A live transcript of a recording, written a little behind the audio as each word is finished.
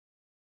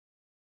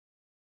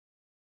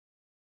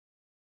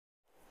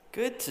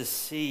Good to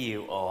see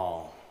you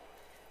all,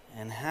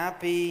 and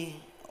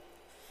happy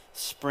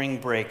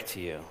spring break to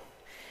you.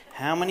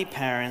 How many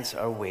parents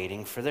are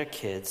waiting for their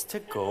kids to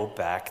go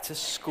back to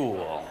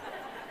school?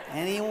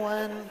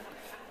 Anyone?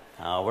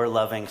 Oh, we're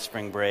loving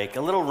spring break.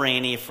 A little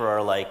rainy for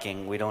our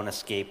liking. We don't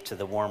escape to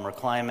the warmer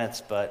climates,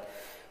 but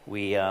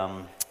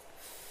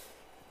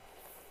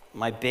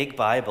my big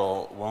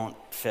Bible won't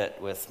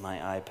fit with my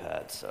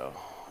iPad, so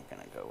we're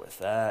going to go with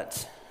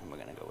that, and we're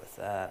going to go with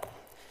that.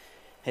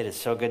 It is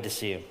so good to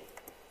see you.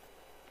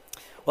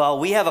 Well,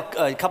 we have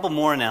a couple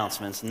more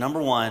announcements.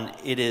 Number one,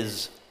 it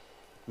is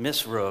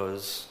Miss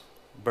Rose's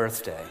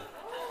birthday.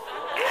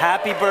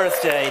 Happy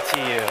birthday to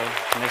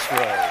you, Miss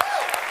Rose.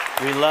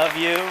 We love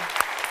you.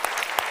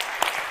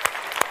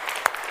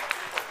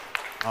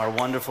 Our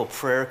wonderful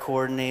prayer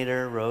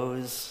coordinator,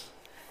 Rose.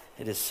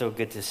 It is so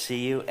good to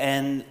see you.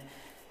 And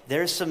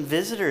there's some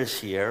visitors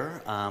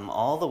here,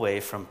 all the way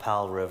from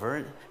Powell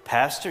River.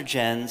 Pastor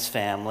Jen's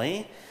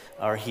family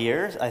are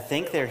here. I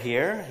think they're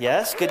here.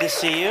 Yes, good to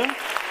see you.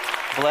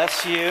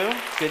 Bless you.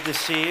 Good to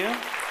see you.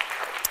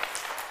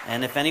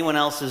 And if anyone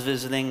else is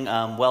visiting,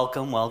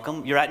 welcome,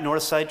 welcome. You're at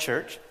Northside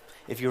Church.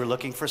 If you were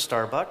looking for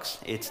Starbucks,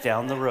 it's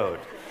down the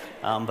road.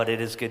 But it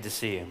is good to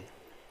see you.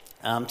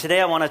 Today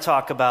I want to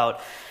talk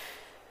about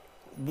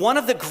one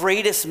of the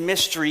greatest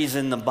mysteries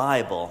in the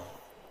Bible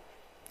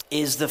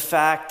is the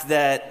fact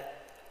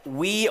that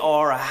we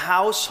are a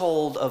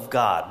household of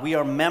God. We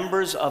are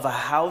members of a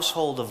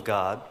household of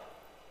God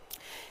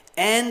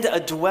and a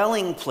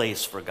dwelling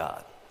place for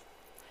God.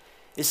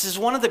 This is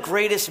one of the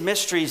greatest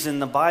mysteries in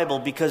the Bible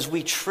because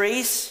we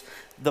trace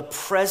the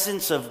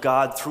presence of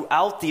God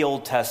throughout the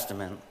Old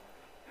Testament.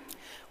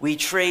 We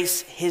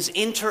trace his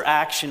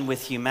interaction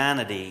with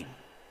humanity.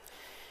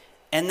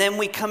 And then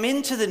we come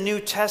into the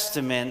New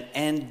Testament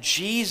and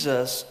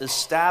Jesus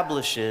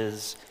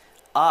establishes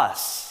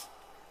us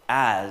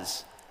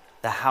as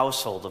the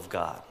household of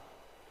God,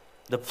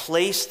 the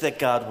place that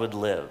God would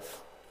live.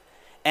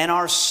 And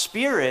our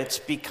spirits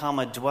become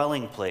a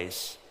dwelling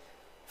place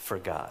for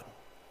God.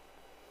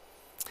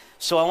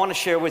 So I want to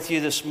share with you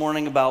this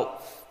morning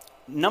about,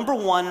 number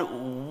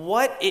one,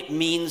 what it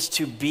means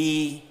to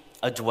be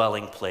a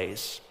dwelling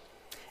place.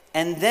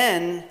 And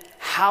then,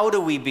 how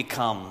do we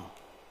become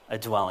a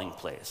dwelling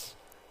place?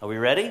 Are we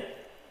ready?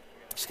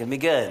 It's going to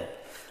be good.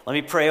 Let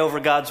me pray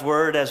over God's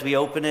word as we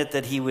open it,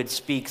 that he would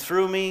speak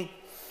through me,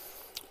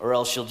 or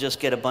else you'll just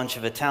get a bunch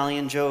of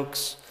Italian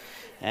jokes,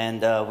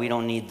 and we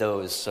don't need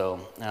those. So,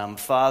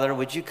 Father,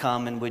 would you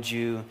come and would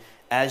you,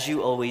 as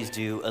you always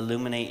do,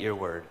 illuminate your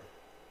word?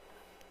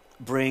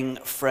 Bring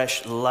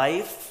fresh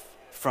life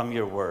from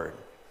your word.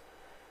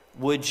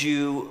 Would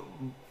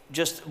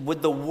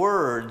the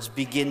words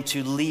begin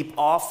to leap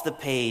off the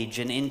page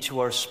and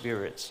into our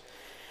spirits?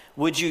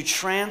 Would you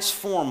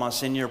transform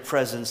us in your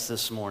presence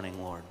this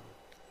morning, Lord?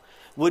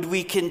 Would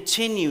we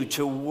continue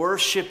to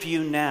worship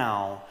you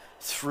now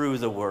through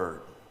the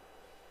word,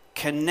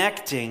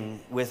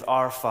 connecting with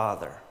our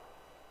Father,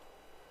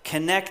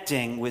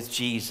 connecting with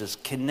Jesus,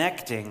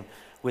 connecting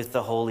with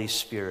the Holy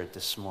Spirit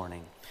this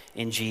morning?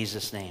 In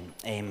Jesus' name,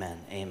 amen,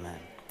 amen,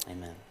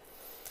 amen.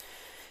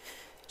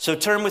 So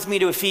turn with me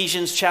to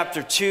Ephesians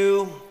chapter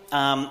 2,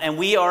 and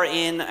we are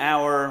in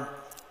our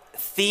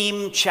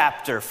theme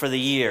chapter for the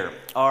year.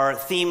 Our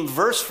theme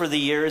verse for the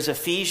year is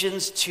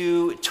Ephesians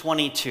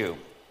 2:22.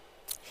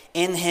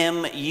 In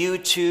him, you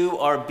two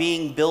are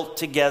being built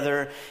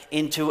together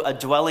into a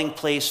dwelling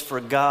place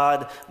for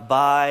God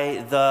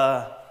by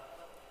the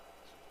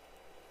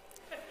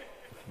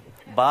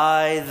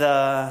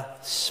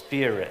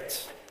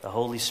Spirit. The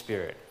Holy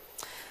Spirit.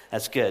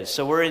 That's good.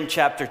 So we're in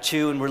chapter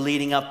 2 and we're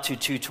leading up to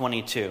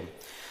 2:22.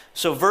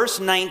 So verse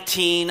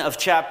 19 of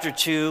chapter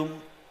 2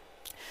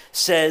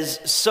 says,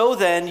 "So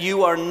then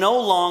you are no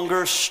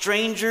longer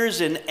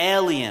strangers and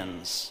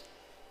aliens,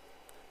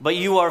 but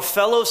you are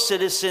fellow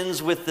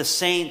citizens with the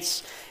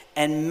saints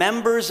and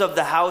members of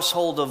the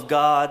household of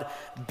God,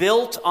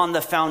 built on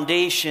the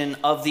foundation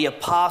of the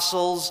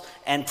apostles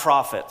and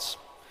prophets,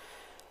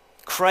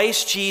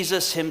 Christ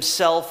Jesus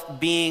himself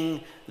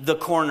being the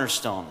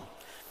cornerstone."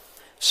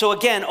 So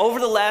again, over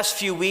the last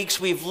few weeks,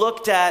 we've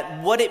looked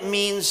at what it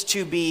means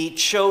to be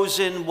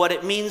chosen, what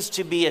it means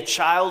to be a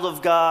child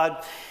of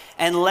God.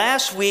 And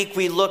last week,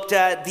 we looked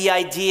at the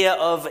idea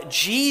of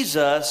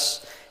Jesus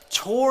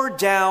tore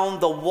down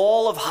the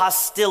wall of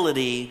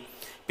hostility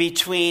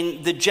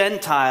between the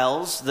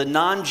Gentiles, the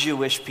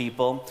non-Jewish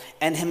people,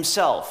 and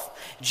himself.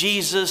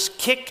 Jesus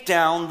kicked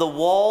down the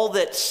wall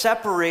that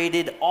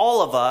separated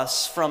all of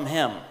us from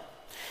him.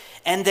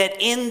 And that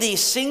in the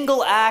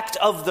single act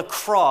of the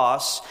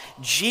cross,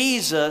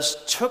 Jesus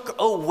took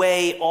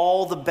away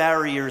all the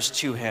barriers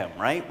to him,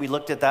 right? We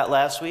looked at that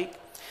last week.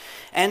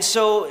 And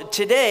so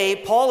today,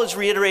 Paul is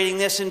reiterating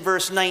this in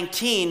verse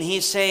 19.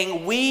 He's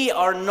saying, we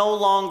are no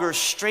longer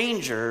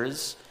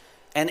strangers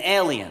and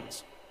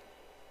aliens.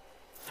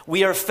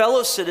 We are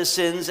fellow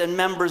citizens and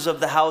members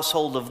of the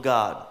household of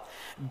God,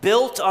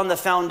 built on the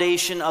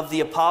foundation of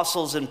the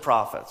apostles and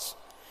prophets.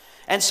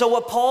 And so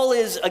what Paul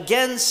is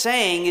again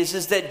saying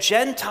is that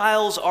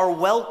Gentiles are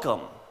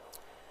welcome.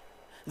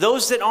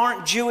 Those that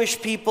aren't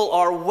Jewish people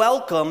are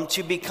welcome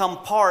to become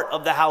part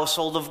of the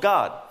household of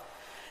God.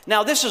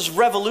 Now, this is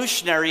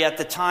revolutionary at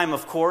the time,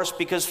 of course,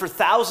 because for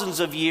thousands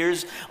of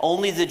years,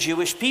 only the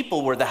Jewish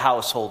people were the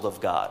household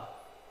of God.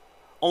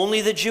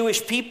 Only the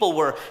Jewish people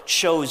were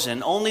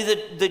chosen. Only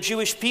the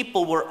Jewish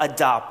people were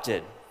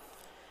adopted.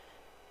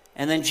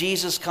 And then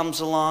Jesus comes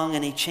along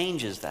and he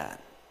changes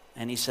that.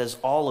 And he says,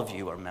 all of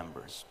you are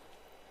members.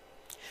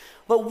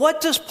 But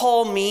what does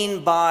Paul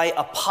mean by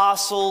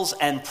apostles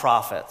and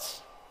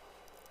prophets?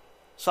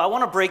 So I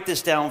want to break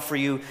this down for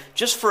you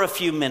just for a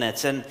few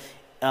minutes. And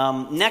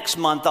next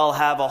month I'll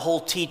have a whole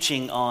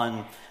teaching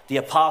on the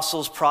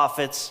apostles,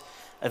 prophets,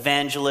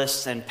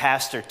 evangelists, and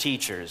pastor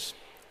teachers.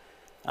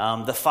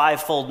 The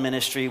fivefold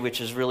ministry, which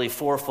is really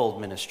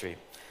fourfold ministry.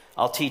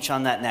 I'll teach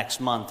on that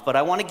next month. But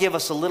I want to give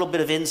us a little bit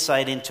of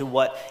insight into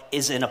what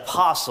is an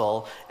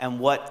apostle and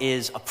what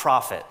is a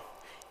prophet.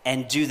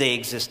 And do they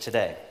exist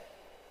today?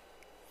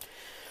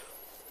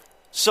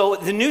 So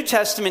the New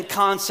Testament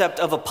concept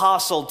of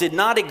apostle did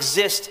not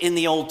exist in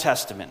the Old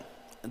Testament.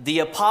 The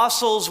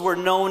apostles were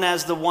known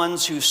as the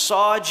ones who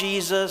saw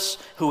Jesus,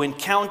 who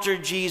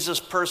encountered Jesus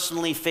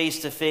personally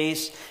face to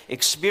face,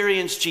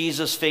 experienced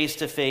Jesus face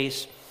to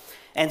face.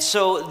 And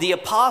so the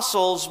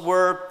apostles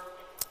were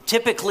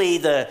typically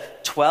the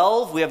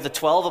 12. We have the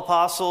 12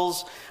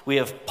 apostles. We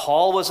have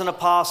Paul was an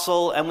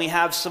apostle, and we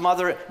have some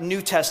other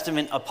New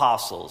Testament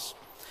apostles.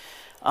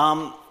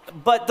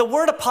 But the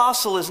word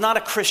apostle is not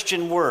a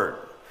Christian word.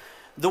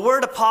 The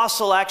word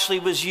apostle actually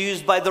was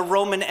used by the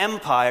Roman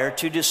Empire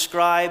to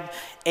describe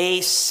a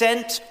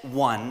sent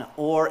one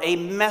or a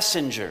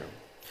messenger.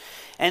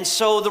 And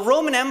so the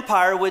Roman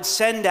Empire would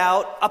send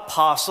out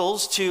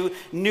apostles to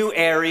new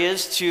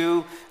areas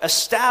to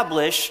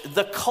establish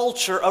the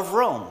culture of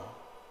Rome,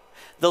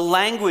 the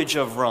language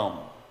of Rome,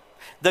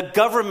 the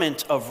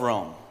government of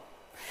Rome.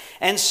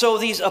 And so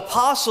these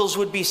apostles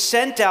would be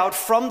sent out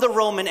from the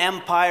Roman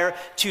Empire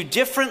to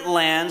different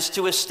lands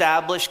to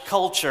establish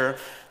culture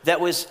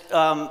that was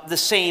the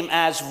same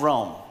as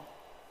Rome.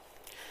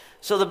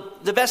 So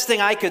the best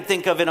thing I could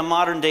think of in a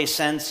modern day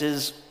sense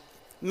is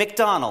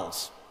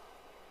McDonald's.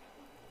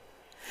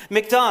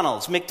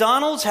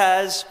 McDonald's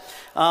has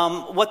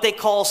what they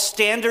call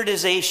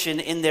standardization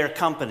in their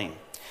company.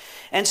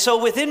 And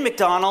so within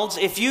McDonald's,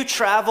 if you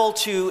travel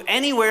to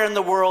anywhere in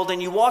the world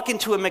and you walk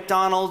into a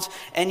McDonald's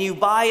and you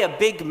buy a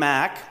Big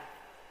Mac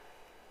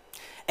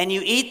and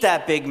you eat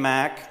that Big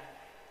Mac,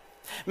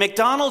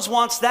 McDonald's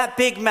wants that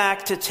Big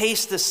Mac to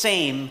taste the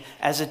same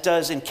as it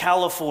does in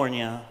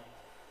California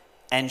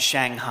and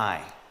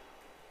Shanghai.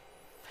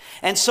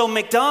 And so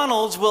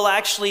McDonald's will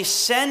actually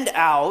send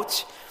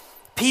out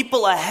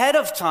people ahead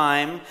of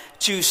time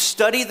to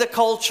study the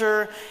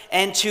culture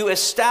and to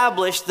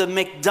establish the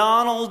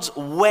McDonald's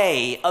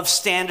way of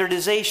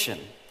standardization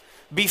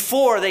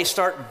before they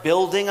start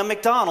building a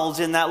McDonald's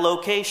in that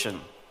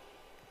location.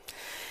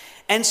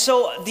 And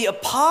so the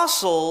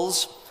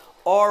apostles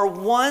are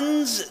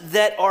ones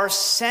that are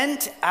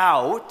sent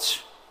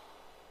out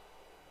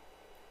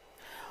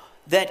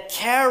that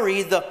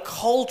carry the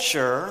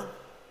culture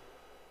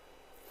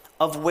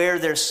of where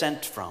they're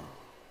sent from.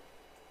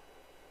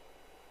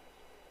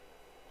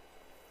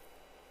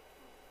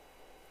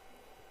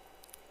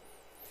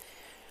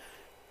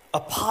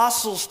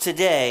 Apostles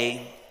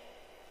today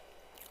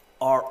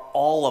are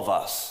all of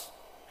us.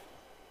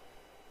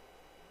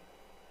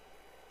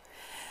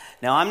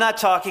 Now, I'm not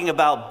talking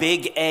about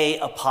big A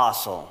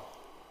apostle.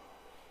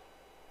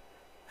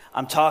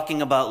 I'm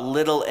talking about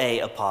little a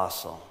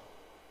apostle.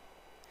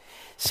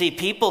 See,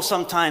 people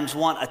sometimes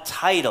want a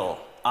title.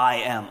 I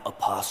am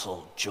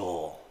Apostle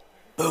Joel.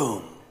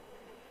 Boom.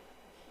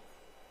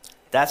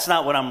 That's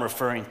not what I'm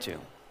referring to.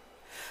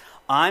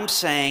 I'm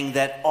saying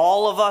that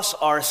all of us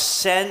are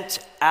sent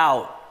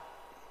out.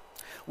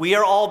 We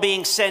are all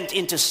being sent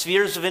into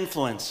spheres of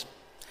influence.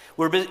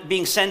 We're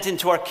being sent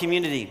into our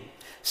community,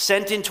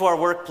 sent into our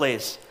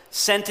workplace,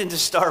 sent into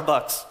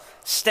Starbucks,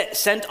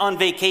 sent on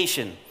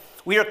vacation.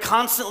 We are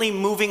constantly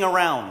moving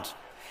around.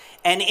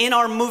 And in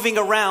our moving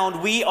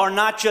around, we are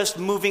not just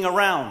moving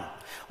around.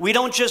 We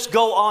don't just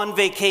go on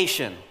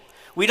vacation.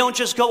 We don't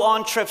just go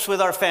on trips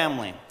with our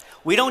family.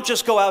 We don't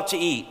just go out to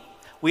eat.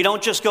 We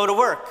don't just go to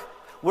work.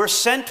 We're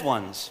sent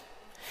ones.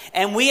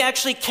 And we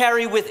actually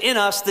carry within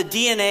us the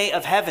DNA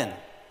of heaven.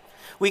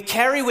 We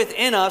carry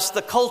within us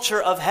the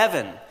culture of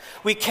heaven.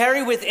 We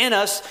carry within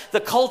us the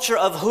culture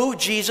of who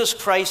Jesus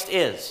Christ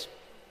is.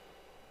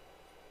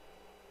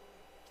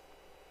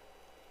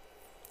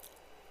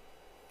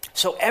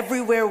 So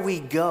everywhere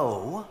we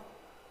go,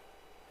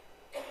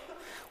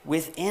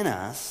 within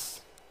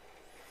us,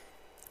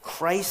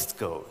 Christ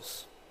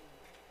goes.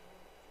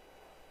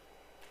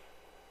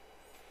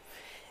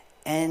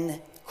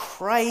 And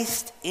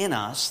Christ in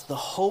us, the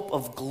hope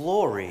of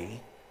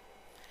glory,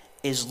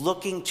 is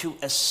looking to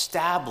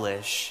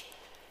establish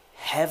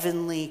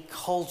heavenly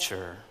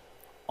culture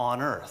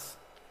on earth.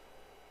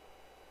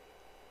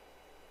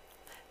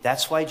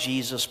 That's why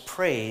Jesus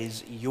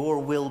prays, "Your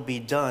will be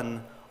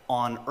done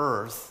on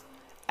earth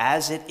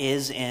as it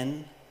is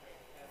in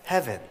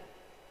heaven."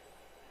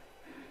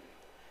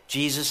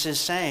 Jesus is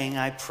saying,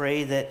 I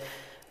pray that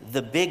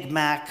the Big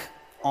Mac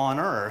on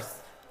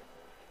earth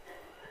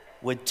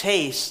would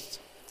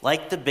taste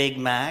like the Big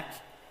Mac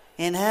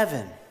in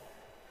heaven.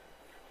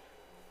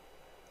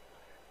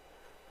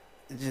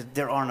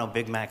 There are no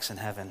Big Macs in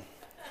heaven.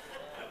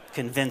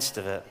 Convinced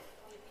of it.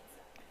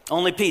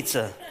 Only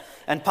pizza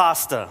and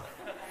pasta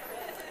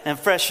and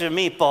fresh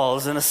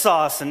meatballs and a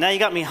sauce. And now you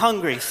got me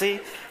hungry, see?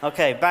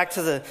 Okay, back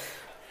to the...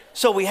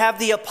 So we have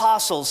the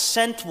apostles,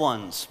 sent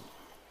ones.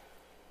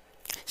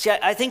 See,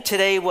 I think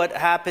today what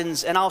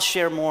happens, and I'll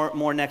share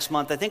more next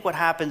month, I think what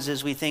happens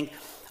is we think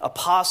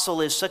apostle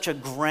is such a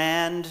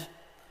grand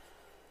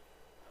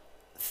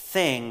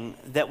thing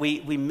that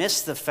we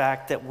miss the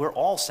fact that we're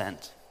all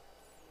sent,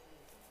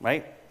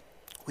 right?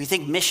 We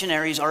think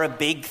missionaries are a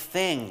big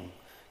thing.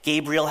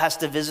 Gabriel has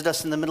to visit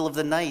us in the middle of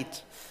the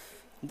night.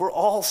 We're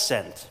all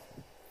sent.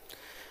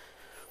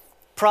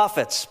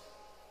 Prophets.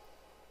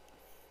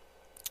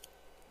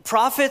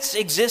 Prophets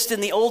exist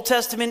in the Old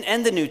Testament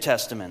and the New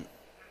Testament.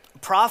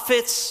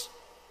 Prophets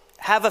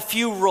have a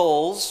few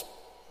roles.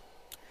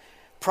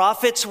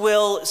 Prophets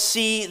will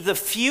see the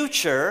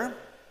future.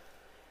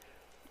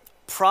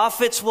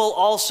 Prophets will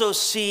also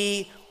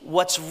see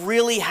what's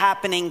really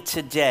happening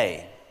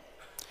today.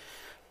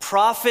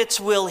 Prophets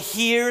will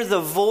hear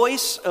the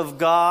voice of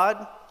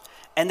God,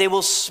 and they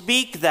will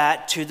speak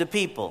that to the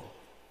people.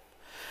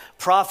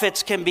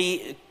 Prophets can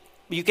be...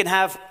 You can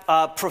have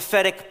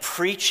prophetic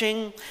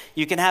preaching.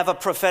 You can have a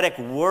prophetic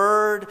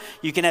word.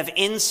 You can have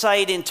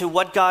insight into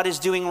what God is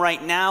doing right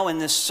now in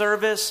this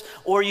service.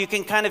 Or you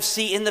can kind of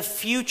see in the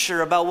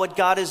future about what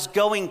God is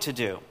going to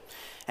do.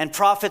 And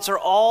prophets are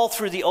all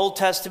through the Old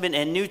Testament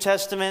and New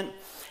Testament.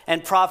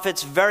 And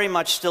prophets very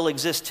much still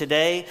exist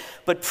today.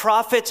 But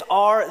prophets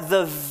are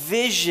the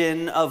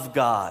vision of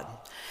God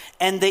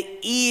and the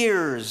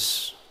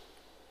ears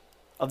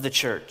of the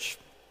church.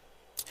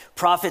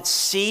 Prophets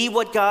see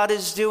what God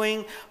is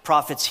doing,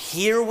 prophets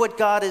hear what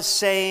God is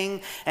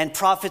saying, and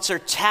prophets are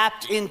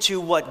tapped into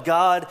what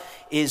God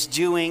is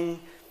doing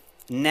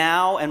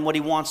now and what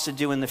he wants to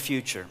do in the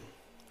future.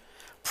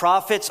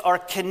 Prophets are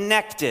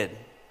connected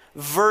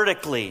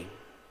vertically,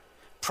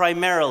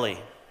 primarily.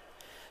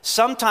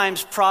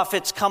 Sometimes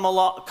prophets come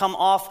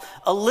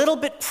off a little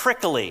bit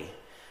prickly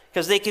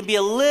because they can be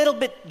a little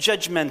bit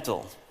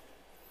judgmental.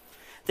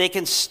 They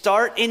can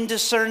start in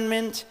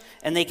discernment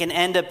and they can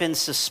end up in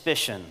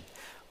suspicion.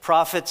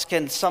 Prophets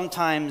can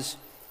sometimes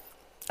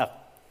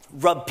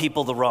rub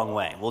people the wrong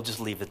way. We'll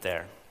just leave it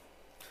there.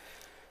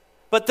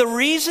 But the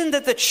reason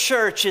that the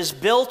church is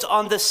built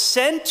on the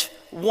sent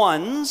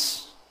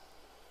ones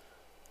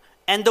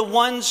and the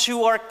ones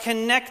who are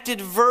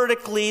connected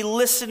vertically,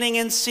 listening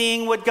and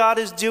seeing what God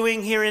is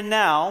doing here and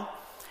now,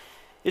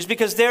 is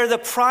because they're the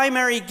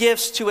primary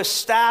gifts to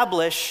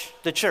establish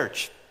the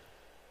church.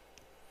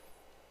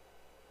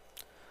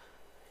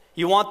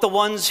 You want the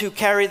ones who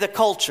carry the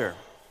culture.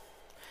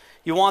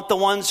 You want the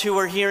ones who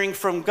are hearing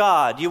from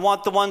God. You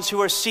want the ones who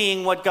are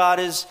seeing what God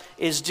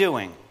is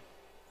doing.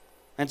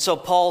 And so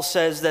Paul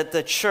says that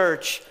the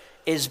church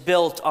is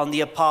built on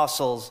the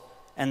apostles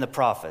and the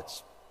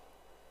prophets.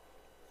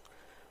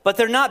 But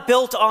they're not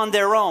built on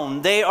their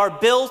own. They are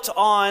built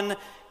on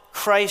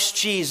Christ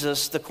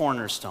Jesus, the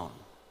cornerstone.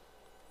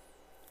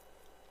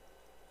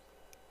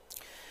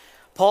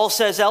 Paul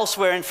says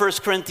elsewhere in 1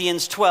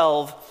 Corinthians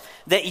 12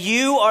 that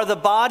you are the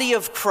body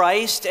of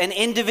Christ and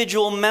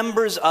individual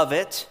members of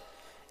it,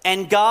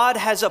 and God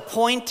has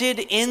appointed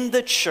in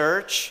the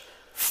church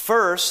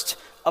first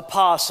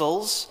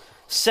apostles,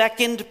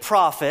 second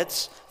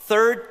prophets,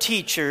 third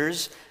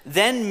teachers,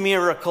 then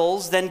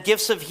miracles, then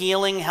gifts of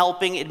healing,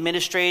 helping,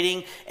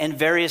 administrating, and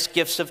various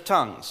gifts of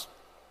tongues.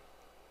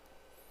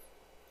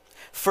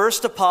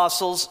 First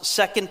apostles,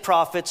 second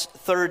prophets,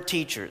 third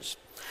teachers.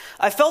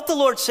 I felt the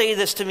Lord say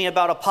this to me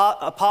about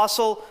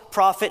apostle,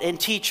 prophet, and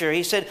teacher.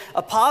 He said,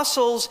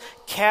 apostles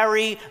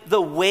carry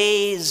the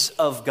ways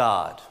of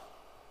God,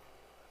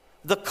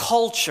 the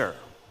culture,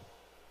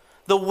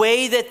 the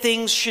way that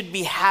things should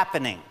be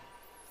happening.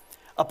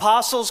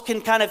 Apostles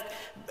can kind of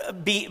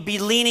be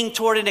leaning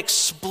toward an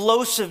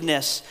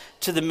explosiveness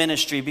to the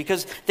ministry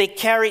because they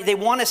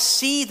want to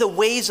see the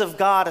ways of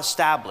God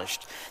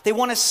established. They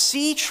want to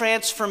see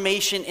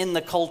transformation in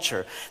the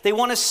culture. They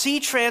want to see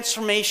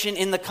transformation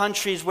in the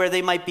countries where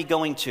they might be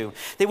going to.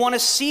 They want to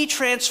see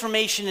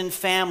transformation in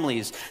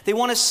families. They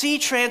want to see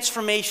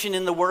transformation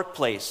in the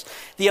workplace.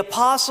 The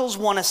apostles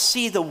want to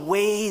see the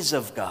ways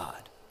of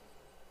God.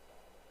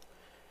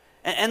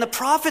 And the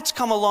prophets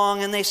come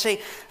along and they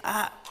say,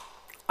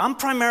 I'm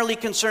primarily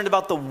concerned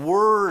about the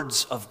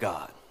words of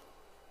God.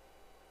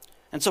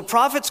 And so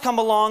prophets come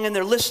along and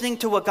they're listening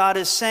to what God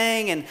is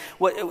saying and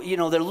what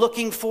they're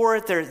looking for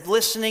it, they're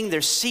listening,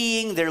 they're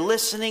seeing, they're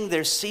listening,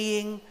 they're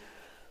seeing.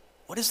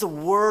 What is the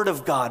word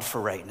of God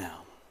for right now?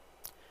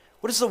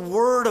 What is the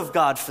word of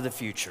God for the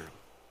future?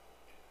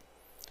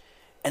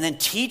 And then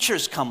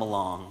teachers come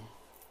along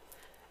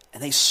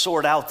and they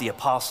sort out the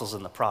apostles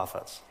and the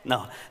prophets.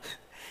 No.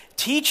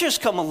 Teachers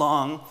come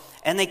along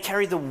and they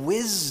carry the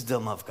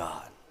wisdom of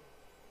God.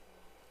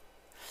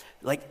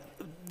 like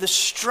the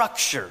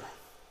structure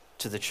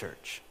to the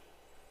church.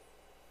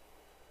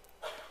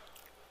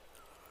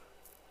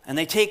 And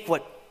they take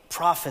what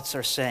prophets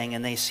are saying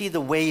and they see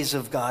the ways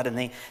of God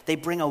and they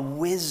bring a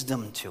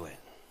wisdom to it.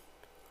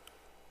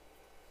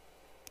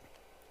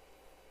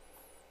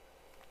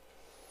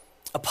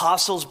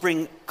 Apostles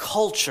bring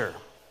culture.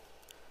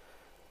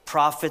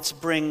 Prophets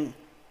bring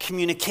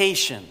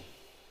communication.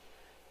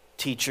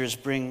 Teachers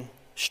bring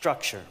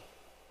structure.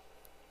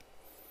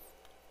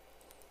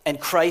 And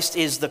Christ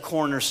is the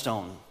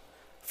cornerstone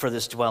for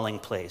this dwelling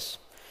place.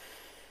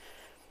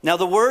 Now,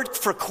 the word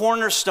for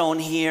cornerstone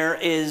here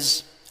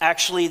is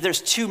actually,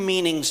 there's two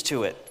meanings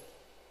to it.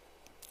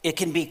 It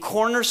can be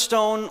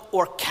cornerstone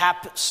or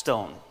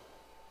capstone.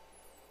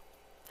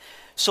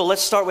 So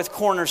let's start with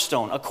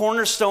cornerstone. A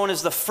cornerstone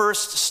is the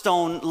first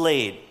stone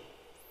laid.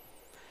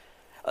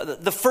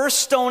 The first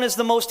stone is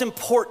the most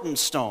important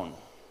stone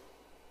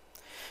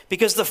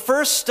because the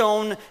first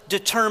stone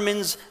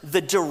determines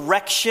the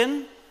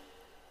direction.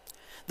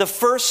 The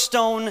first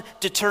stone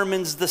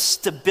determines the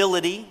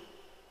stability.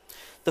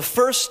 The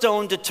first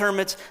stone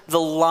determines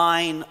the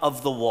line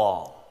of the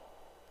wall.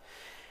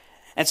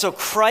 And so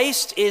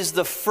Christ is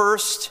the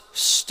first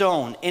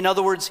stone. In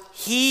other words,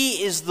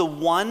 he is the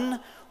one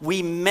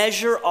we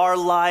measure our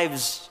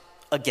lives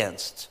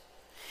against.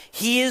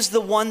 He is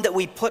the one that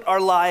we put our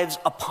lives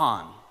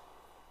upon.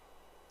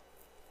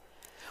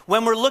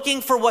 When we're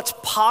looking for what's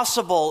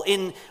possible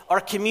in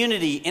our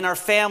community, in our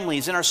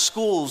families, in our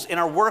schools, in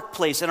our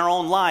workplace, in our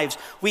own lives,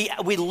 we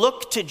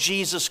look to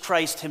Jesus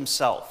Christ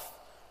himself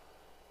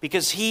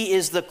because he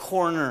is the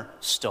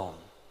cornerstone.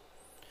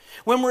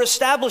 When we're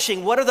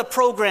establishing what are the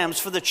programs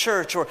for the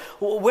church or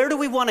where do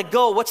we want to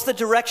go, what's the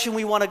direction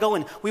we want to go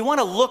in, we want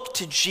to look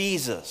to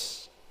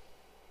Jesus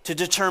to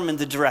determine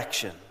the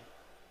direction.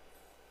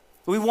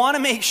 We want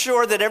to make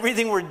sure that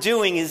everything we're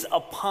doing is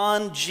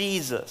upon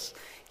Jesus.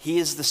 He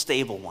is the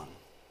stable one.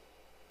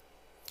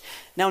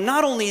 Now,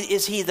 not only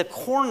is he the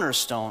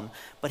cornerstone,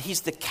 but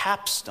he's the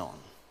capstone.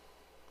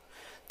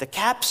 The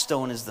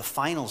capstone is the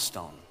final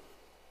stone.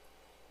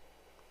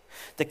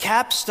 The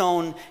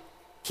capstone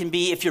can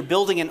be, if you're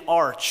building an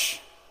arch,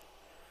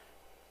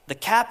 the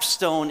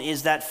capstone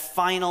is that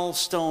final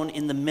stone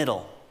in the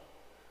middle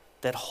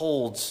that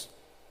holds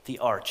the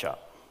arch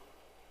up.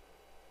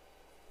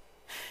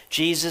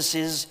 Jesus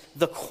is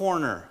the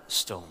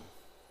cornerstone,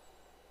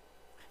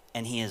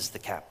 and he is the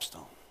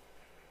capstone.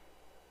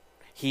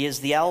 He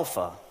is the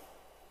Alpha,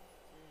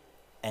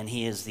 and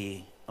he is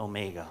the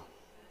Omega.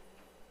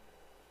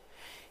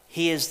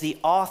 He is the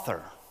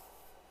author,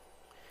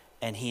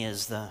 and he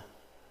is the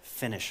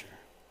finisher.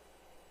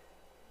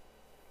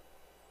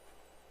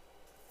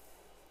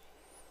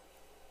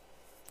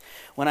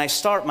 When I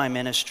start my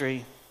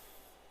ministry,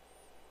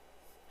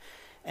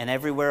 and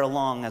everywhere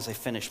along as I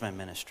finish my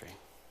ministry,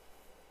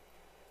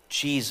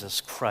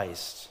 Jesus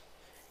Christ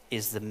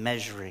is the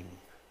measuring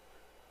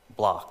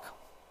block.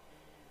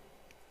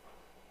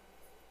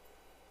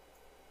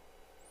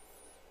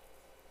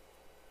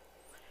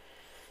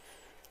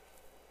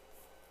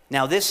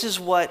 Now, this is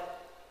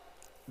what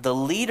the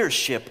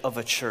leadership of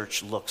a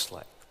church looks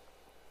like.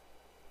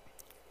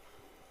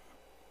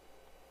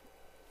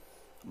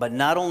 But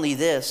not only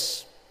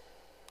this,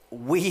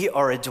 we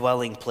are a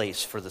dwelling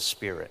place for the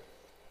Spirit.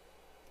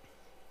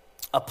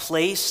 A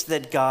place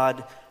that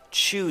God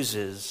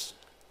chooses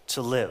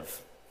to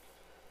live.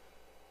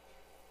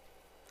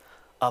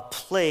 A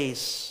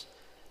place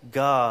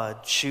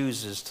God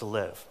chooses to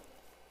live.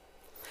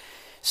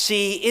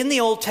 See, in the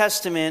Old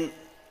Testament,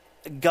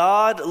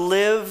 God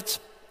lived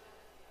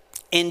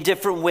in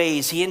different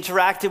ways. He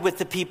interacted with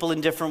the people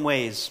in different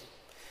ways.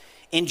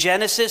 In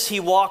Genesis, he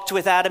walked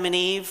with Adam and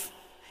Eve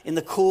in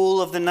the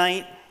cool of the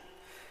night.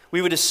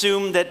 We would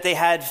assume that they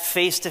had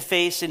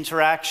face-to-face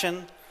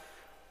interaction.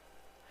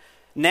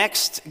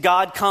 Next,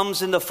 God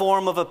comes in the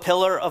form of a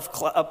pillar of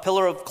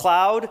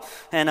cloud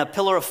and a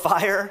pillar of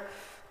fire.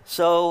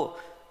 So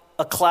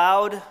a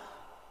cloud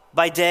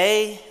by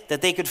day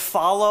that they could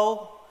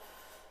follow,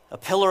 a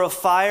pillar of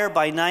fire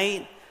by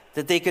night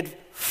that they could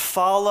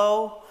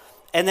follow.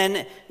 And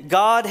then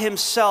God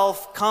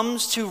himself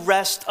comes to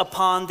rest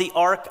upon the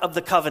Ark of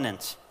the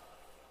Covenant.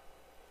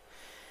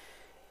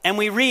 And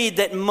we read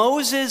that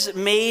Moses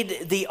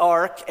made the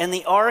ark, and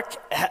the ark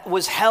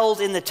was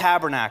held in the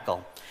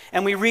tabernacle.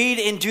 And we read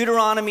in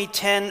Deuteronomy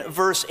 10,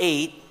 verse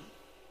 8,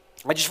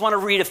 I just want to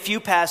read a few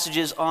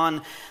passages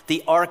on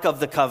the Ark of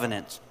the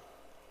Covenant.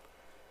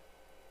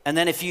 And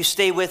then if you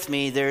stay with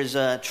me, there's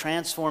a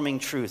transforming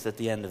truth at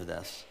the end of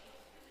this.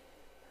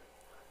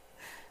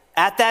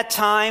 At that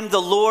time,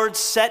 the Lord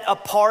set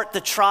apart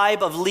the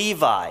tribe of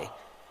Levi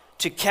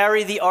to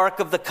carry the Ark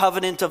of the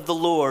Covenant of the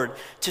Lord,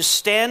 to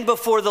stand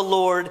before the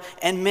Lord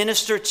and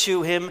minister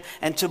to him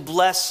and to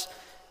bless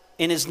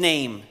in his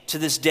name to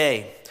this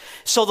day.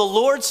 So the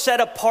Lord set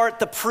apart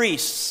the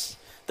priests,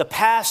 the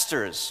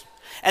pastors,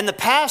 and the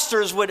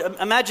pastors would,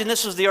 imagine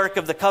this was the Ark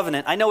of the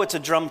Covenant. I know it's a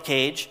drum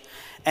cage,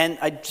 and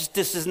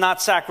this is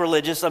not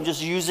sacrilegious. I'm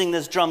just using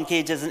this drum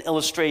cage as an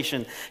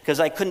illustration because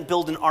I couldn't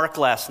build an ark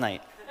last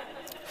night.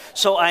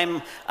 So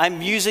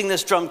I'm using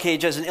this drum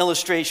cage as an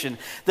illustration.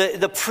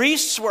 The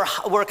priests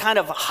were kind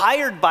of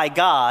hired by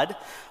God.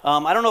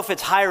 I don't know if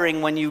it's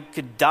hiring when you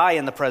could die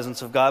in the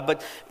presence of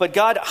God, but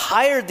God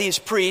hired these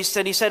priests,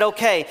 and he said,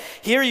 okay,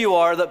 here you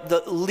are,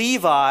 the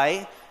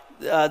Levites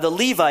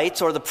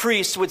or the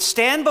priests would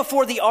stand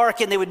before the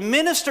ark and they would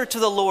minister to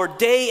the Lord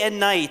day and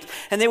night,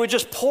 and they would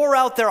just pour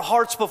out their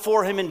hearts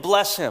before him and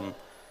bless him.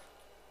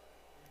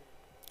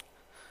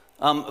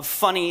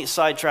 Funny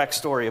sidetrack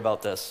story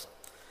about this.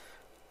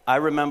 I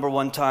remember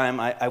one time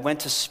I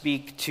went to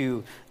speak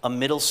to a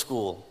middle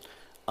school,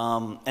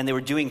 and they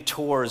were doing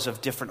tours of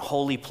different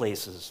holy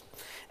places.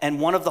 And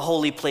one of the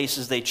holy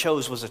places they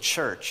chose was a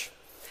church.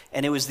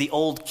 And it was the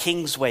old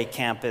Kingsway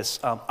campus,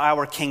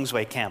 our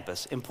Kingsway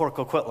campus in Port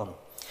Coquitlam.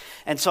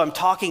 And so I'm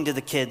talking to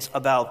the kids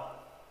about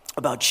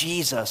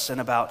Jesus and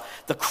about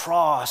the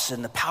cross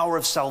and the power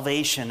of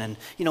salvation. And,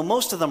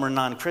 most of them are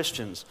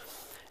non-Christians.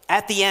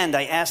 At the end,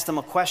 I asked them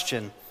a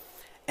question.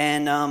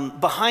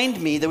 And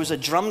behind me, there was a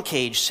drum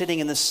cage sitting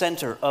in the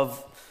center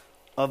of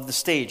the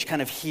stage,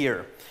 kind of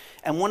here.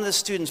 And one of the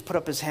students put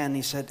up his hand and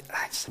he said,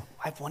 I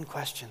have one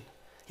question.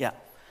 Yeah.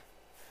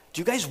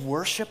 Do you guys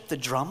worship the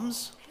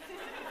drums?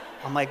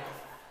 I'm like,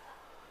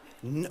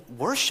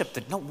 worship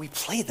no, we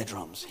play the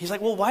drums. He's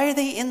like, well, why are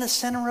they in the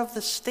center of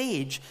the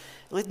stage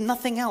with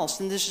nothing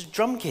else in this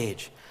drum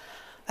cage?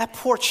 That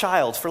poor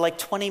child, for like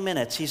 20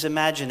 minutes, he's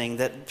imagining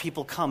that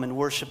people come and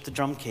worship the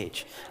drum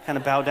cage, kind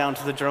of bow down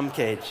to the drum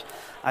cage.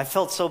 I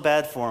felt so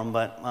bad for him,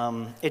 but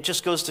it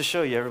just goes to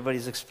show you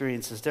everybody's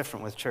experience is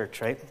different with church,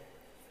 right?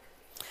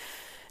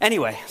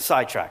 Anyway,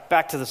 sidetrack,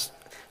 back to this.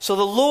 So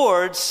the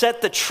Lord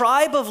set the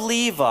tribe of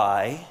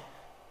Levi,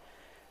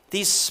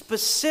 these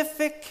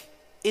specific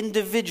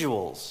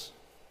individuals,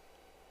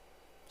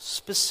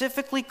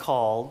 specifically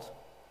called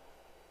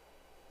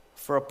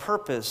for a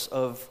purpose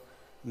of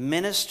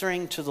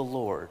ministering to the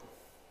Lord,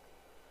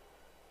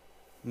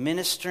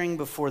 ministering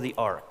before the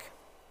ark.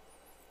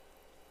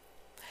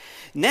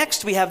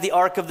 Next, we have the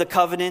Ark of the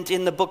Covenant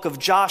in the book of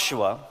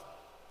Joshua.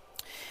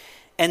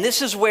 And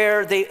this is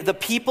where the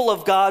people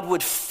of God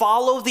would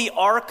follow the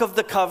Ark of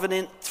the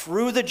Covenant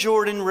through the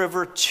Jordan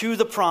River to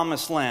the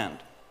Promised Land.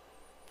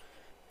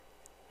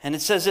 And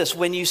it says this,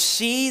 when you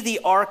see the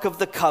Ark of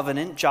the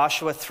Covenant,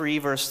 Joshua 3,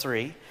 verse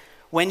 3,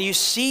 when you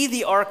see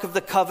the Ark of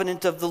the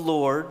Covenant of the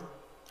Lord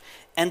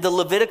and the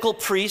Levitical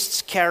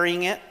priests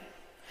carrying it,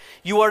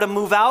 you are to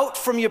move out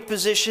from your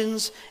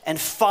positions and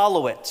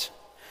follow it.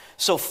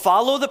 So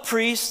follow the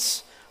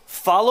priests,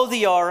 follow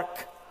the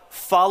ark,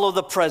 follow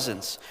the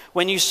presence.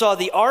 When you saw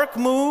the ark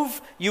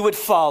move, you would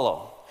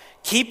follow.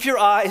 Keep your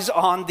eyes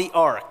on the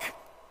ark.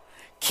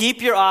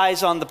 Keep your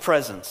eyes on the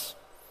presence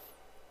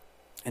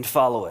and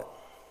follow it.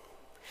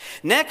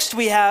 Next,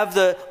 we have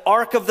the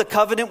Ark of the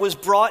Covenant was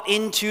brought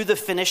into the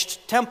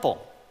finished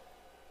temple.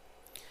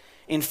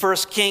 In 1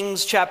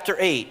 Kings chapter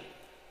 8,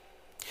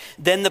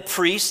 then the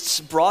priests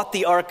brought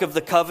the Ark of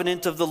the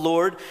Covenant of the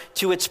Lord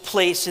to its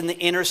place in the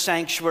inner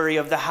sanctuary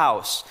of the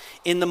house,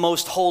 in the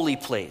most holy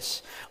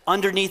place,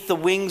 underneath the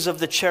wings of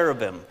the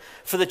cherubim.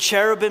 For the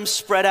cherubim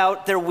spread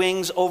out their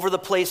wings over the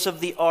place of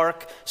the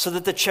ark, so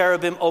that the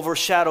cherubim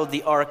overshadowed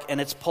the ark and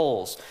its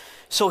poles.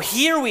 So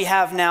here we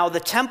have now the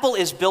temple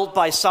is built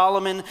by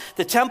Solomon,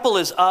 the temple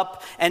is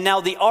up, and now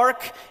the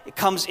ark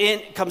comes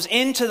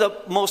into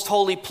the most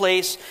holy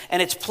place,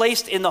 and it's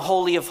placed in the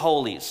Holy of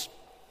Holies.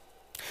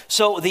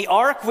 So the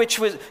ark, which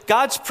was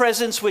God's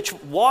presence, which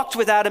walked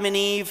with Adam and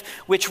Eve,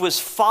 which was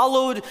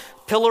followed,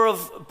 pillar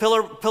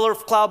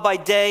of cloud by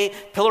day,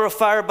 pillar of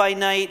fire by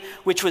night,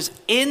 which was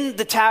in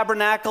the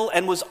tabernacle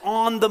and was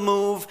on the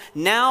move,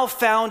 now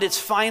found its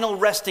final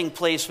resting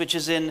place, which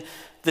is in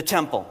the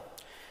temple.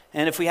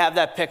 And if we have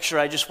that picture,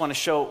 I just want to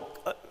show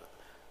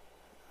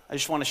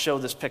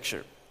this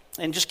picture.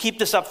 And just keep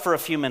this up for a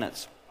few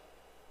minutes.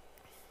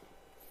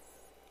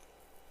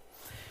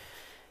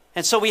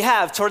 And so we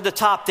have, toward the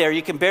top there,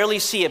 you can barely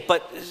see it,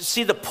 but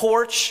see the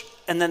porch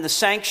and then the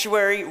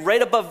sanctuary.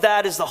 Right above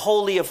that is the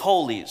Holy of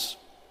Holies.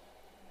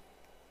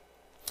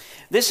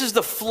 This is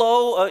the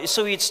flow.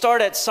 So we'd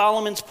start at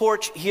Solomon's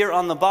porch here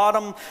on the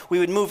bottom. We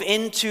would move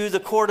into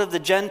the court of the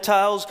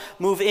Gentiles,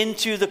 move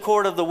into the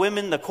court of the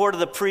women, the court of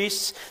the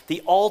priests,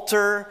 the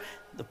altar,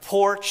 the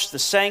porch, the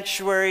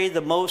sanctuary, the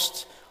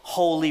most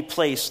holy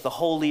place, the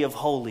Holy of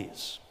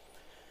Holies.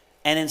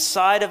 And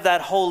inside of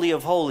that Holy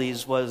of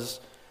Holies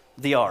was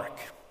the ark.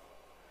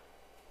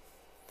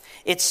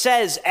 It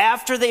says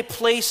after they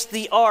placed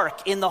the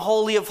ark in the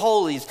Holy of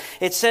Holies,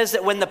 it says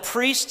that when the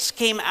priests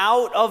came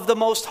out of the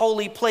most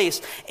holy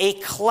place, a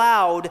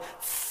cloud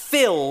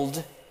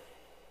filled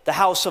the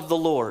house of the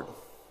Lord.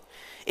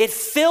 It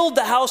filled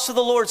the house of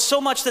the Lord so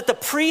much that the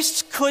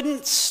priests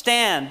couldn't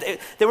stand.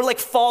 They were like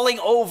falling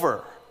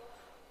over.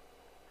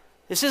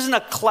 This isn't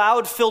a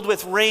cloud filled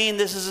with rain.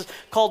 This is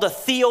called a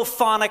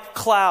theophanic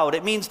cloud.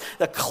 It means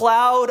the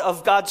cloud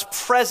of God's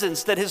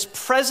presence, that his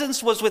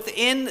presence was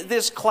within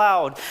this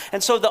cloud.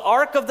 And so the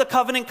Ark of the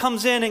Covenant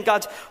comes in and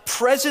God's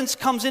presence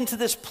comes into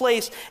this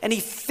place and he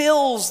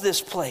fills this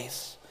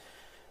place.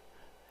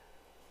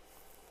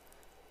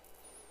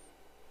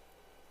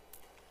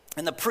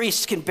 And the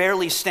priest can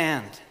barely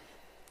stand.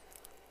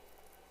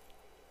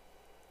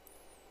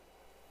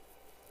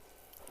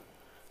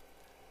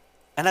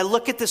 And I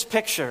look at this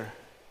picture,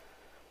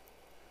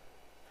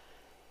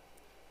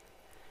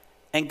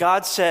 and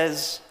God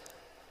says,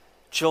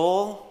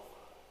 Joel,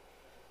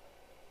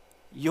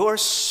 your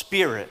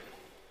spirit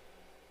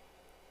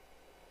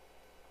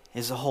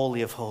is the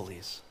Holy of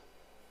Holies.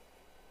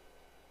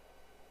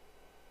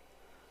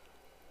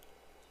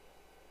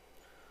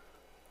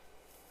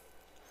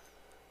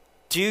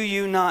 Do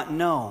you not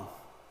know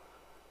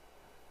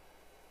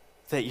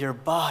that your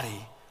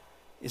body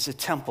is a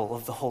temple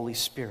of the Holy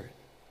Spirit,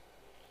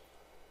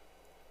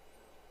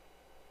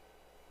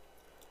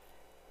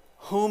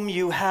 whom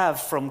you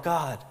have from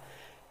God?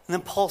 And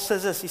then Paul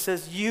says this, he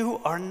says, you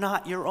are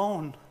not your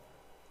own.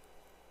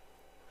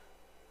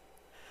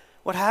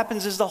 What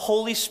happens is the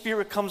Holy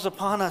Spirit comes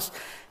upon us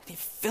and he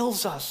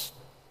fills us.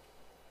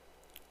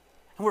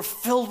 And we're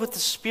filled with the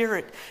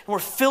Spirit, and we're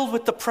filled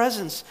with the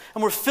presence,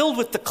 and we're filled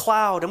with the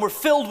cloud, and we're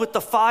filled with the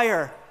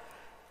fire.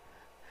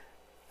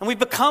 And we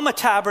become a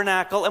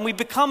tabernacle, and we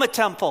become a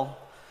temple.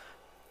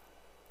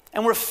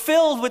 And we're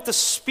filled with the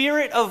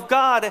Spirit of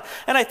God.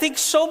 And I think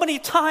so many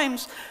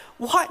times,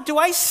 what do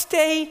I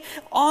stay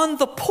on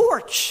the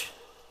porch?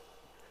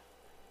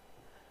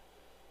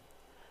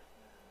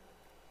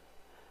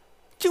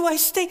 Do I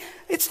stay?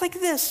 It's like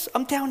this.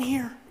 I'm down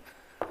here.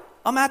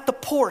 I'm at the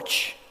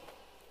porch.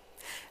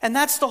 And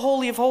that's the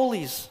Holy of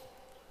Holies.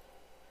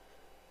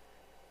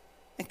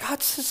 And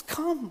God says,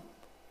 come.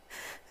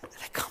 And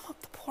I come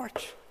up the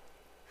porch.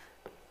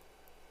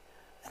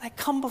 And I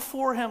come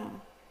before him. And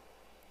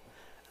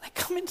I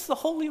come into the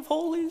Holy of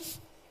Holies.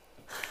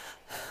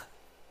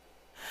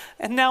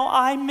 And now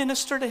I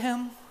minister to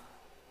him.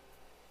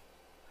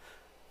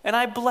 And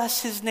I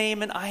bless his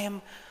name, and I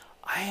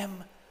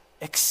am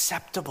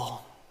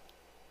acceptable.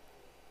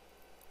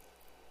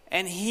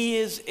 And he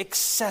is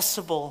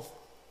accessible.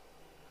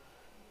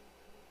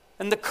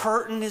 And the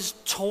curtain is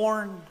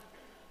torn.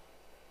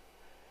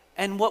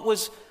 And what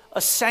was a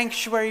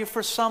sanctuary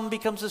for some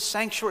becomes a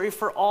sanctuary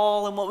for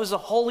all. And what was a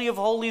holy of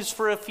holies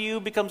for a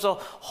few becomes a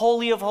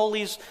holy of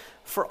holies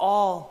for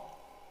all.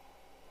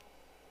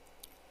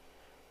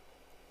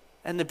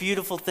 And the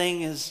beautiful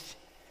thing is,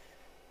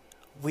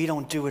 we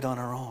don't do it on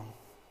our own.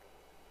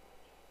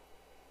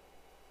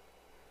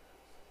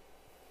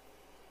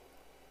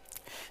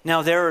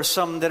 Now, there are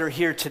some that are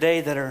here today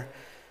that are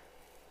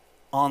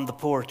on the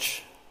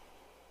porch.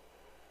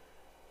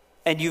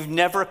 And you've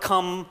never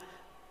come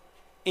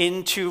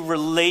into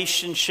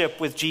relationship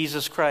with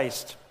Jesus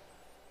Christ.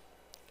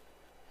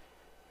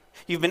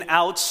 You've been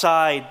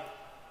outside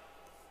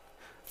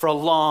for a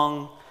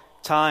long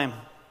time.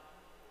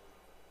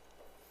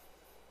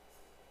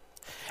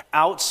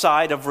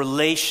 Outside of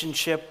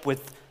relationship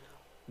with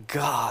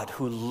God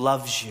who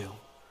loves you.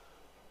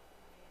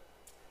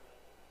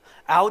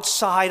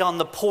 Outside on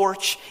the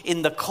porch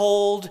in the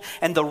cold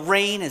and the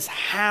rain is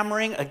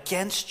hammering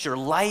against your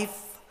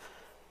life.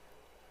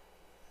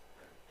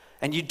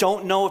 And you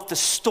don't know if the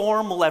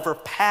storm will ever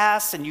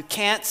pass, and you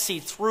can't see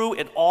through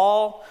it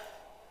all.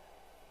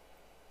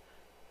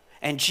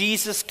 And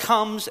Jesus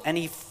comes and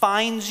he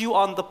finds you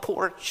on the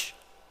porch.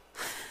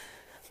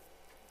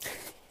 He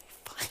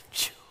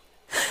finds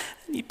you.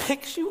 And he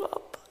picks you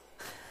up.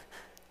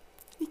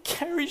 He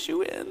carries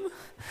you in. He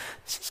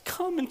says,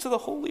 come into the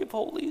Holy of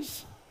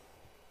Holies.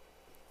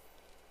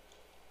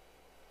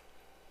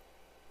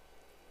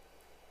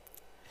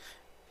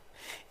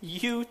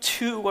 You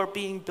too are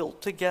being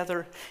built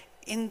together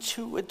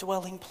into a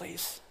dwelling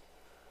place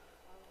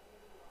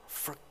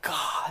for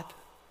God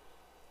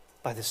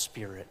by the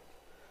Spirit.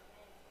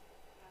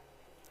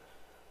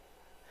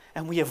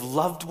 And we have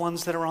loved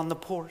ones that are on the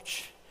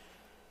porch.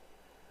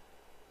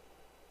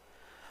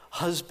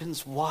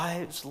 Husbands,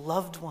 wives,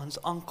 loved ones,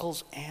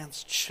 uncles,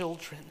 aunts,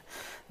 children,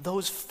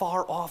 those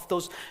far off,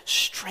 those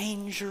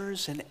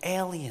strangers and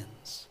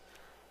aliens.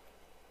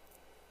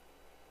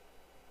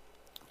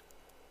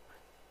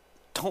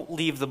 Don't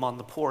leave them on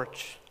the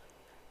porch.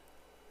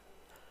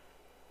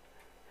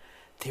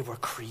 They were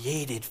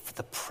created for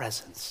the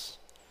presence.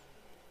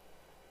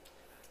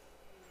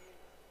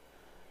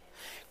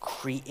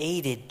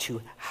 Created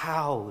to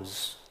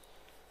house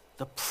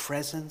the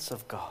presence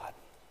of God,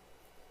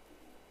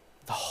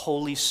 the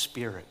Holy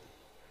Spirit.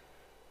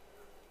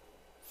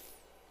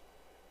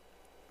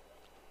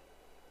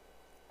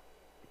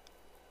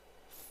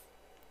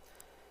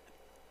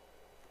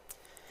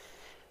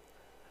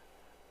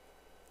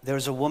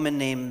 There's a woman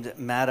named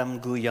Madame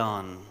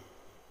Guyon.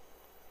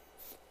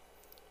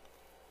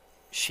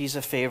 She's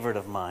a favorite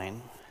of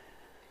mine.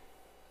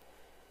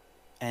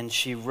 And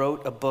she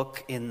wrote a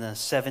book in the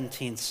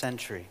 17th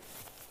century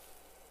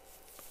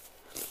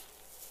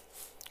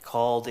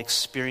called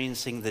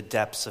Experiencing the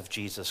Depths of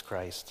Jesus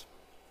Christ.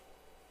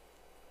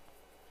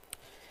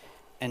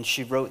 And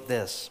she wrote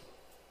this: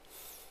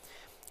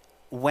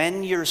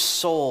 when your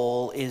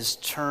soul is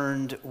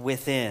turned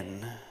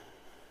within,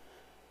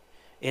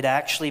 it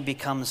actually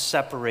becomes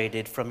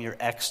separated from your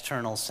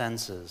external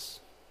senses.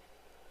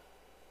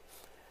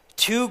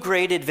 Two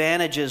great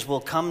advantages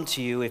will come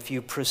to you if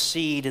you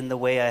proceed in the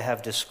way I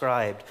have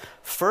described.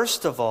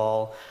 First of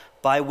all,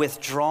 by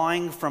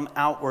withdrawing from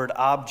outward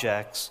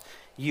objects,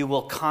 you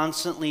will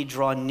constantly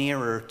draw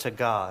nearer to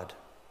God.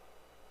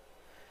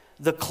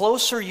 The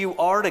closer you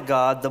are to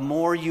God, the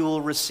more you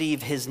will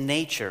receive His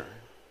nature.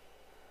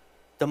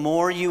 The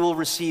more you will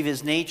receive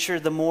His nature,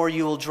 the more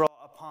you will draw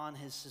upon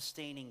His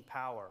sustaining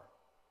power.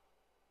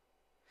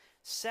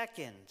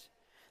 Second,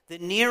 the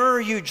nearer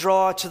you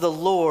draw to the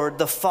Lord,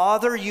 the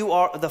farther you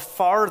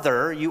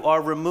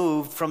are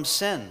removed from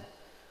sin.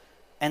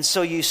 And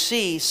so you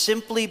see,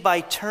 simply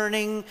by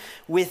turning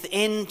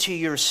within to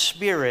your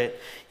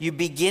spirit, you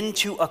begin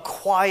to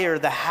acquire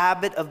the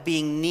habit of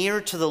being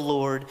near to the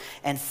Lord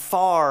and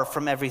far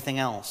from everything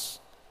else.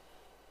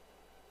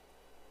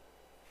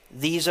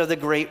 These are the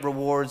great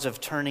rewards of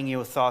turning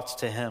your thoughts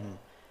to Him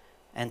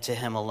and to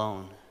Him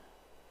alone.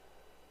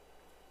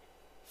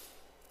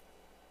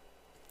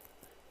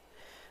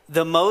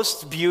 The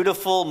most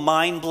beautiful,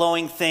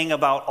 mind-blowing thing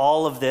about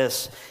all of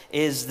this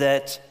is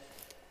that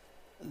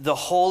the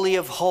Holy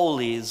of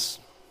Holies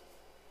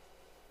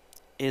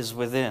is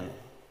within.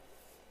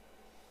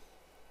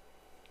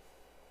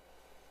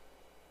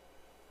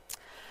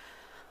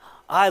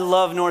 I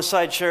love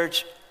Northside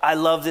Church. I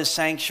love this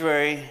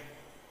sanctuary.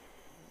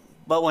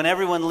 But when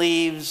everyone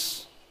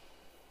leaves,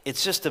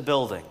 it's just a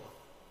building.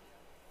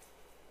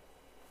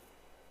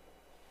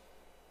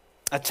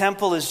 A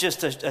temple is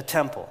just a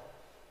temple.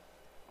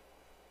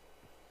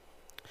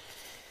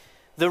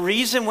 The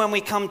reason when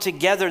we come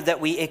together that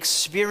we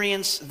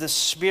experience the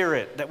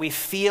Spirit, that we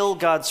feel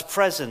God's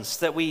presence,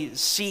 that we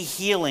see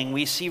healing,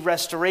 we see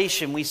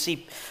restoration, we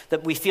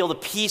feel the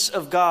peace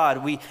of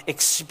God, we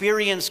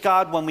experience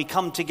God when we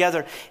come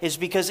together, is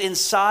because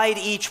inside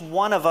each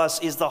one of us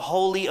is the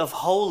Holy of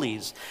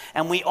Holies.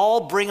 And we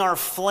all bring our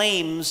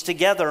flames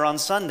together on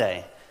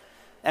Sunday.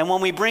 And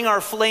when we bring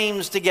our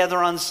flames together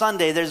on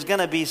Sunday, there's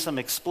going to be some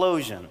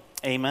explosion.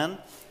 Amen?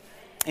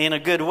 In a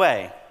good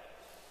way.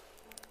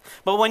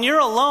 But when you're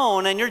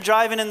alone and you're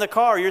driving in the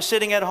car, you're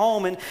sitting at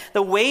home, and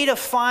the way to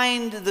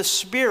find the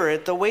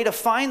Spirit, the way to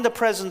find the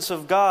presence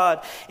of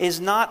God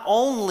is not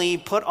only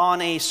put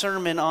on a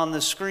sermon on the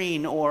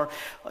screen or,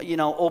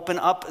 open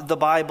up the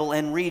Bible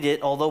and read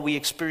it, although we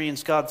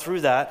experience God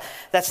through that.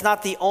 That's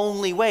not the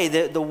only way.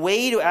 The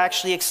way to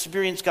actually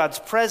experience God's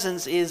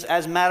presence is,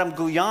 as Madame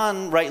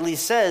Guyon rightly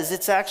says,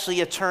 it's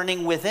actually a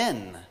turning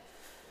within.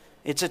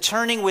 It's a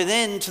turning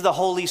within to the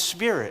Holy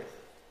Spirit.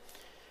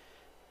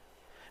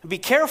 Be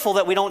careful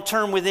that we don't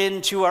turn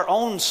within to our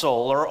own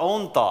soul or our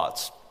own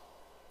thoughts.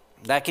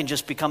 That can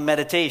just become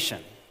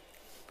meditation.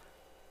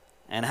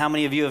 And how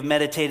many of you have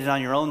meditated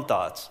on your own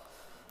thoughts?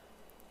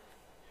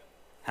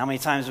 How many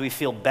times do we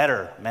feel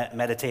better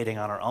meditating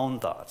on our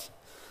own thoughts?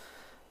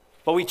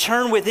 But we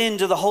turn within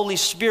to the Holy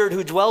Spirit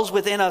who dwells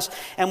within us,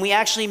 and we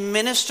actually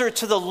minister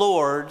to the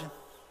Lord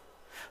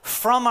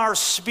from our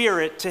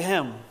spirit to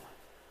Him.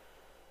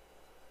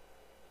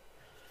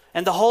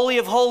 And the Holy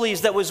of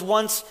Holies that was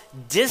once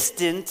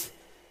distant,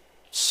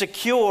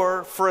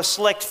 secure for a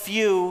select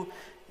few,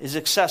 is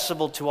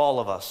accessible to all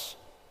of us.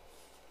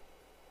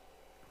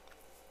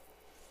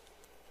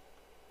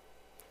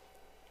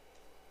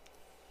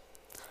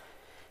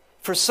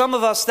 For some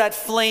of us, that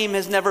flame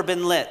has never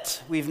been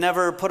lit. We've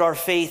never put our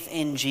faith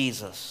in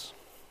Jesus.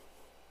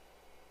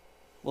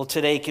 Well,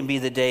 today can be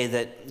the day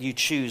that you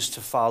choose to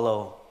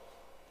follow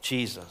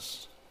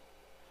Jesus,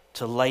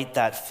 to light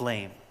that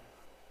flame.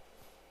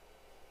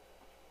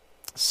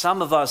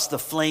 Some of us, the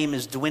flame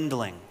is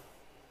dwindling.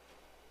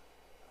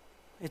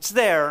 It's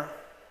there,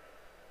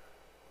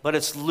 but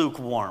it's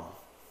lukewarm.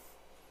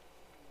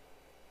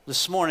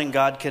 This morning,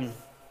 God can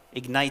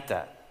ignite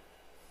that.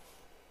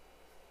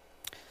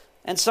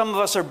 And some of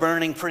us are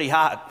burning pretty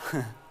hot.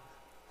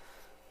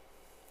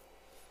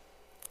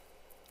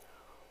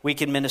 We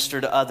can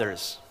minister to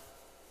others.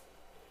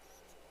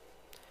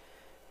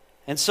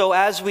 And so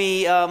as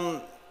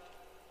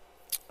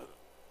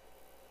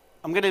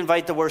I'm going to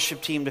invite the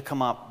worship team to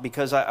come up,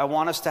 because I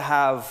want us to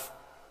have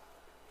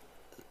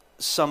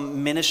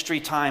some ministry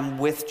time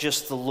with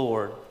just the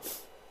Lord.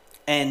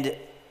 And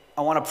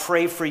I want to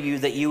pray for you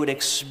that you would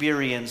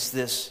experience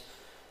this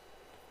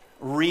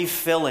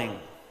refilling,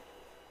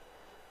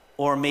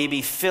 or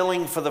maybe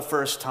filling for the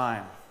first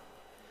time.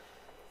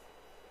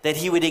 That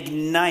He would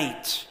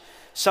ignite.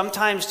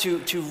 Sometimes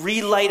to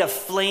relight a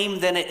flame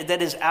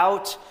that is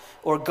out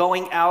or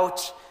going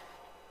out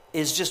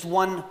is just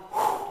one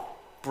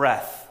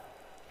breath.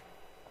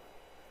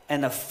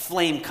 And the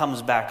flame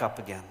comes back up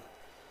again.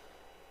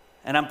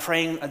 And I'm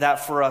praying that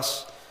for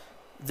us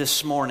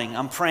this morning.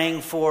 I'm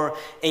praying for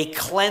a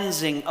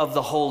cleansing of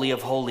the Holy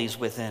of Holies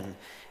within,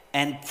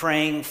 and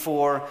praying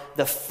for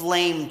the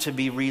flame to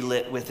be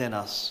relit within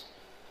us.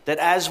 That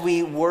as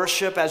we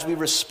worship, as we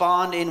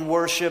respond in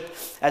worship,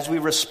 as we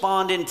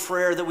respond in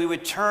prayer, that we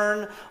would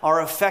turn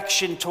our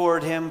affection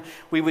toward Him,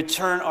 we would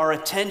turn our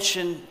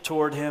attention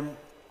toward Him.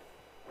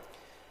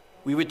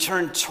 We would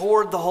turn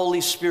toward the Holy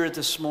Spirit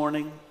this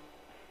morning.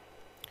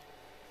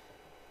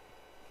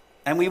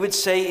 And we would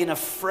say in a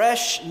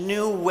fresh,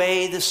 new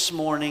way this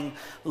morning,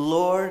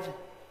 Lord,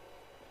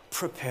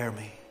 prepare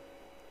me.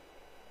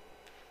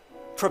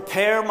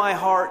 Prepare my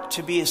heart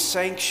to be a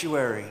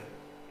sanctuary,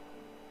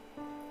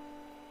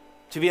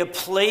 to be a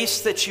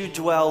place that you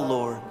dwell,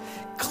 Lord.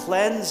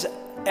 Cleanse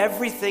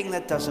everything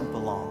that doesn't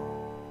belong.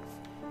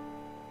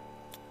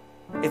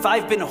 If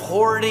I've been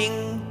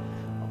hoarding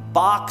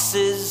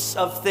boxes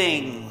of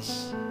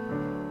things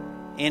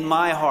in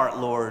my heart,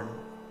 Lord,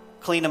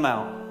 clean them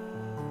out.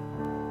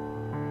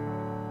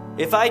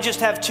 If I just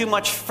have too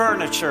much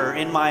furniture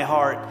in my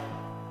heart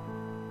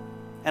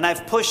and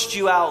I've pushed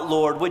you out,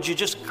 Lord, would you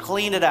just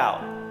clean it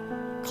out?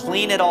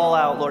 Clean it all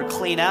out, Lord.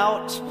 Clean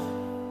out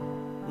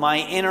my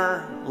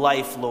inner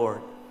life,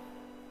 Lord.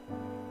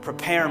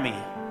 Prepare me.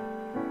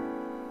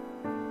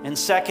 And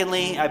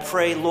secondly, I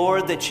pray,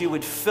 Lord, that you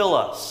would fill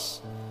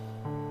us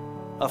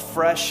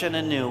afresh and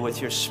anew with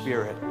your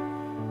Spirit.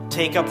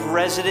 Take up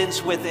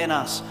residence within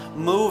us.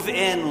 Move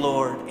in,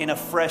 Lord, in a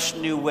fresh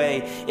new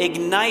way.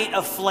 Ignite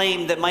a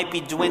flame that might be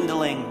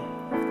dwindling.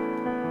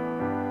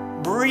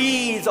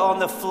 Breathe on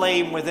the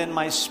flame within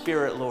my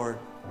spirit, Lord.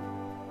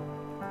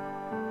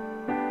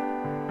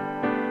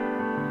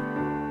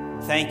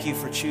 Thank you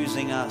for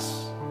choosing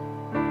us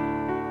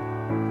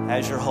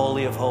as your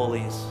Holy of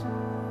Holies,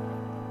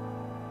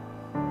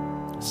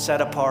 set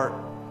apart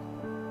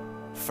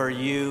for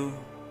you,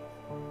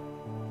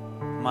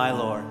 my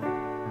Lord.